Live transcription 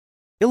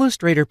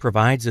Illustrator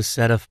provides a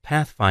set of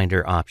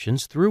pathfinder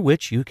options through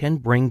which you can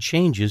bring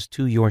changes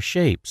to your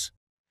shapes.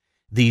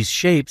 These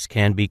shapes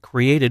can be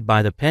created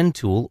by the pen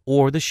tool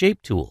or the shape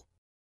tool.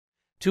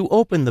 To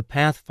open the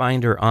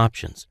pathfinder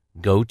options,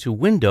 go to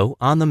Window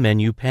on the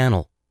menu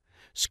panel.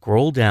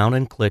 Scroll down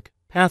and click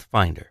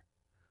Pathfinder.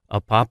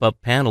 A pop-up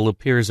panel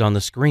appears on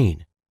the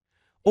screen.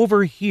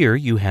 Over here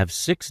you have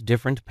 6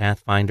 different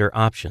pathfinder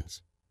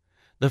options.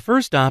 The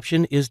first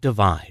option is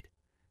Divide.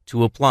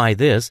 To apply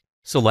this,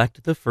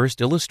 select the first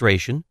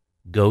illustration,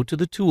 go to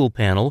the Tool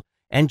panel,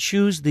 and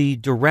choose the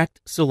Direct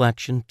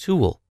Selection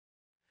tool.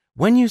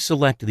 When you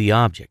select the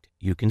object,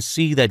 you can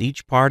see that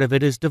each part of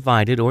it is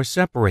divided or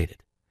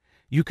separated.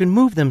 You can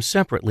move them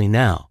separately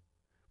now.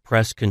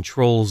 Press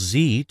Ctrl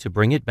Z to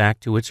bring it back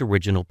to its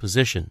original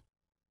position.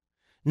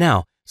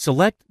 Now,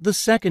 select the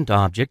second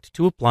object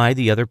to apply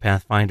the other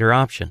pathfinder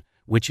option,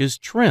 which is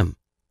Trim.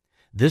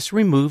 This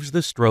removes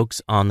the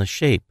strokes on the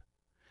shape.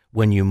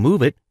 When you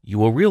move it, you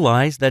will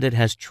realize that it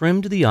has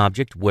trimmed the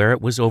object where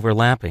it was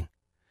overlapping.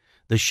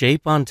 The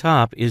shape on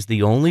top is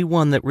the only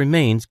one that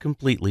remains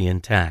completely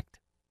intact.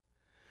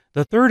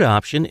 The third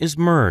option is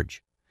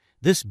Merge.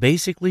 This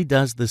basically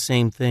does the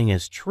same thing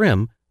as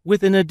Trim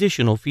with an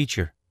additional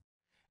feature.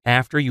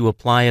 After you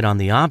apply it on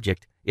the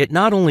object, it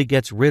not only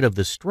gets rid of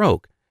the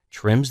stroke,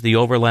 trims the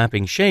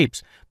overlapping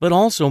shapes, but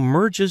also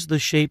merges the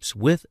shapes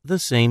with the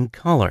same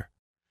color.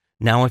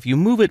 Now, if you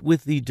move it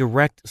with the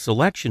Direct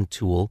Selection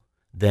tool,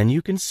 then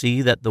you can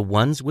see that the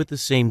ones with the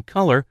same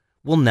color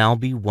will now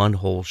be one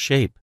whole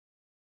shape.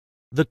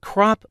 The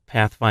Crop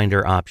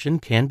Pathfinder option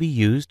can be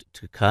used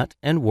to cut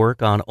and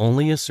work on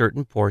only a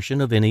certain portion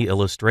of any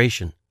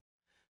illustration.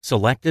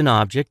 Select an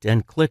object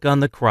and click on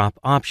the Crop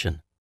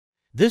option.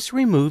 This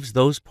removes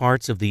those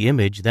parts of the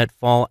image that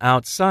fall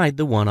outside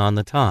the one on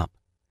the top.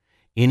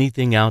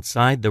 Anything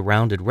outside the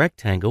rounded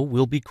rectangle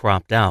will be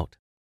cropped out.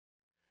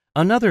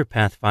 Another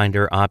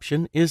Pathfinder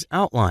option is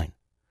Outline.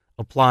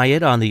 Apply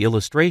it on the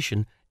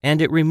illustration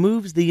and it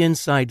removes the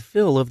inside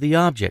fill of the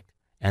object,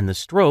 and the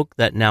stroke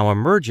that now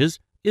emerges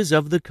is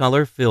of the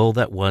color fill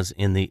that was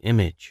in the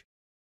image.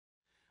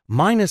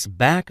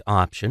 -Back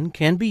option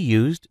can be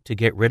used to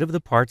get rid of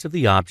the parts of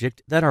the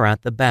object that are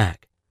at the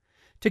back.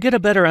 To get a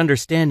better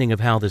understanding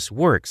of how this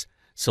works,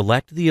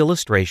 select the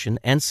illustration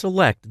and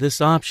select this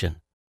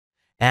option.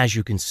 As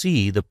you can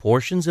see, the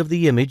portions of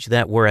the image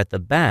that were at the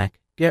back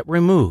get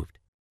removed.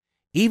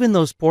 Even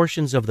those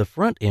portions of the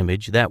front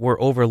image that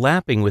were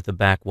overlapping with the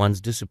back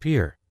ones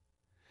disappear.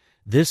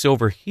 This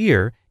over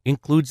here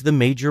includes the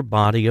major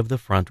body of the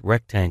front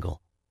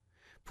rectangle.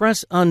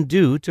 Press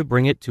Undo to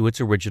bring it to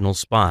its original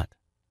spot.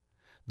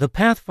 The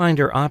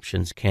Pathfinder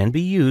options can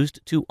be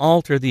used to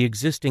alter the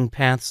existing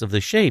paths of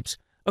the shapes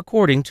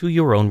according to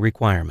your own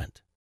requirement.